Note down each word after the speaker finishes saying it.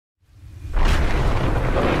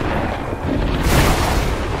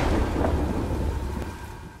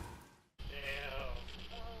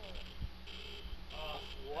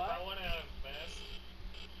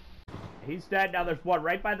He's dead. Now there's one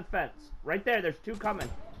right by the fence. Right there. There's two coming.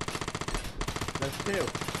 There's two.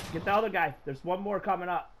 Get the other guy. There's one more coming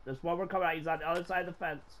up. There's one more coming out. He's on the other side of the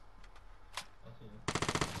fence.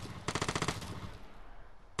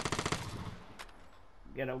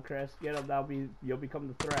 Get him, Chris. Get him. You'll become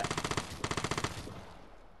the threat.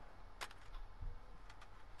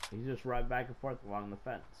 He's just running back and forth along the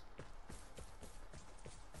fence.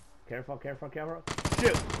 Careful, careful, careful.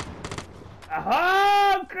 Shoot!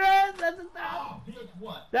 Oh, Chris! That's 1,000. Oh, bitch,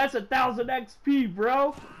 what? That's 1,000 XP,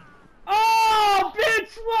 bro. Oh,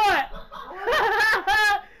 bitch, what?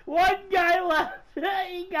 One guy left.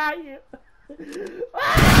 He got you.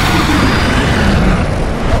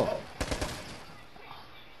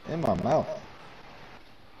 In my mouth.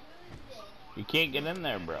 You can't get in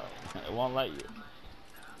there, bro. It won't let you.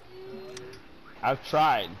 I've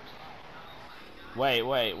tried. Wait.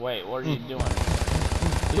 What are you doing?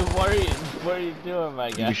 Dude, what are you doing, my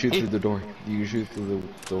guy? You shoot through the door. You shoot through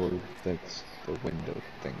the door. That's the window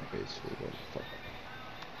thing, basically. What the fuck?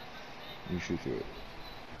 You shoot through it.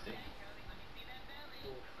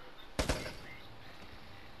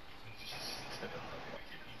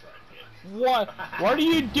 What? What are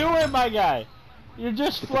you doing, my guy? You're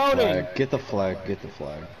just floating. Get the flag. Get the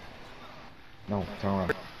flag. No, turn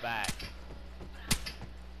around. Back.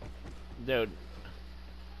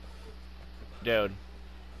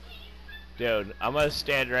 Dude, I'm gonna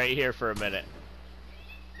stand right here for a minute.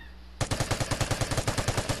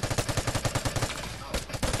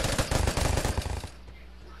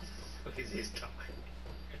 He's coming.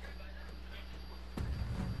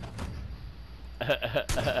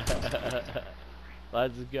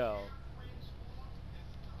 Let's go.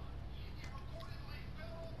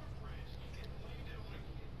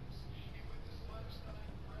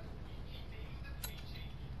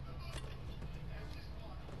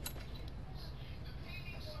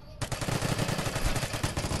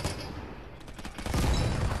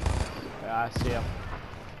 Yeah, I see him.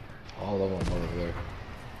 All of them over there.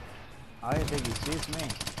 I didn't think he sees me.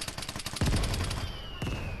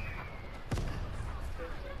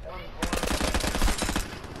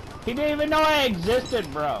 He didn't even know I existed,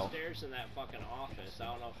 bro. Upstairs in that fucking office. I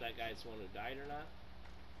don't know if that guy's the one who died or not.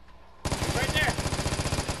 Right there.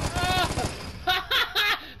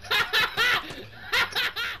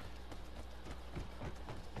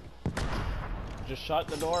 Just shut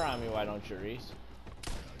the door on me, why don't you, Reese?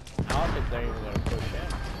 I don't think they're even gonna push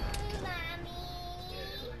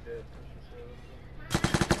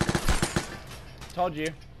in. Told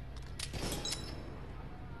you.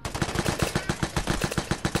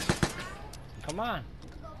 Come on.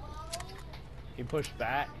 He pushed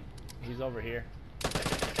back. He's over here.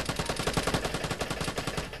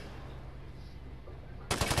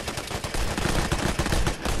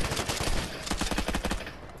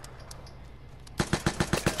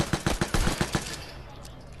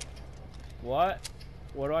 What?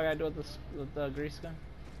 What do I gotta do with this, with the grease gun?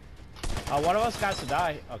 One of us got to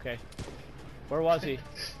die. Okay. Where was he?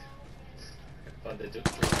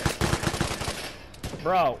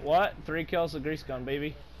 Bro, what? 3 kills with grease gun,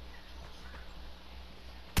 baby.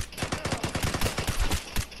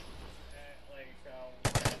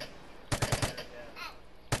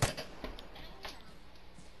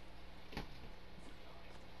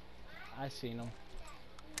 I seen him.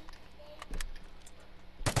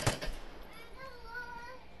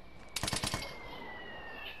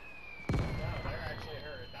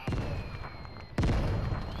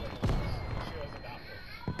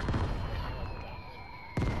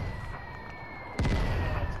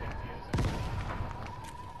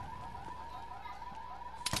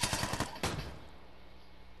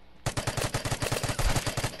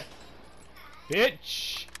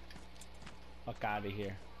 Bitch! Fuck out of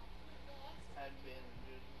here.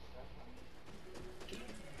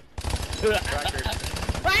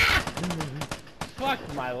 Fuck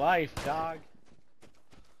my life, dog.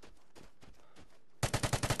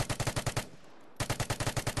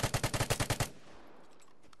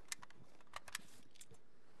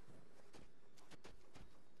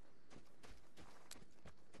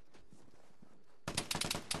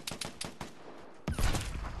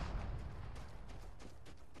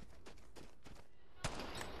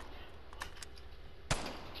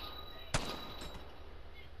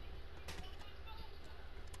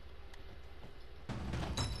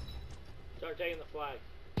 Start taking the flag.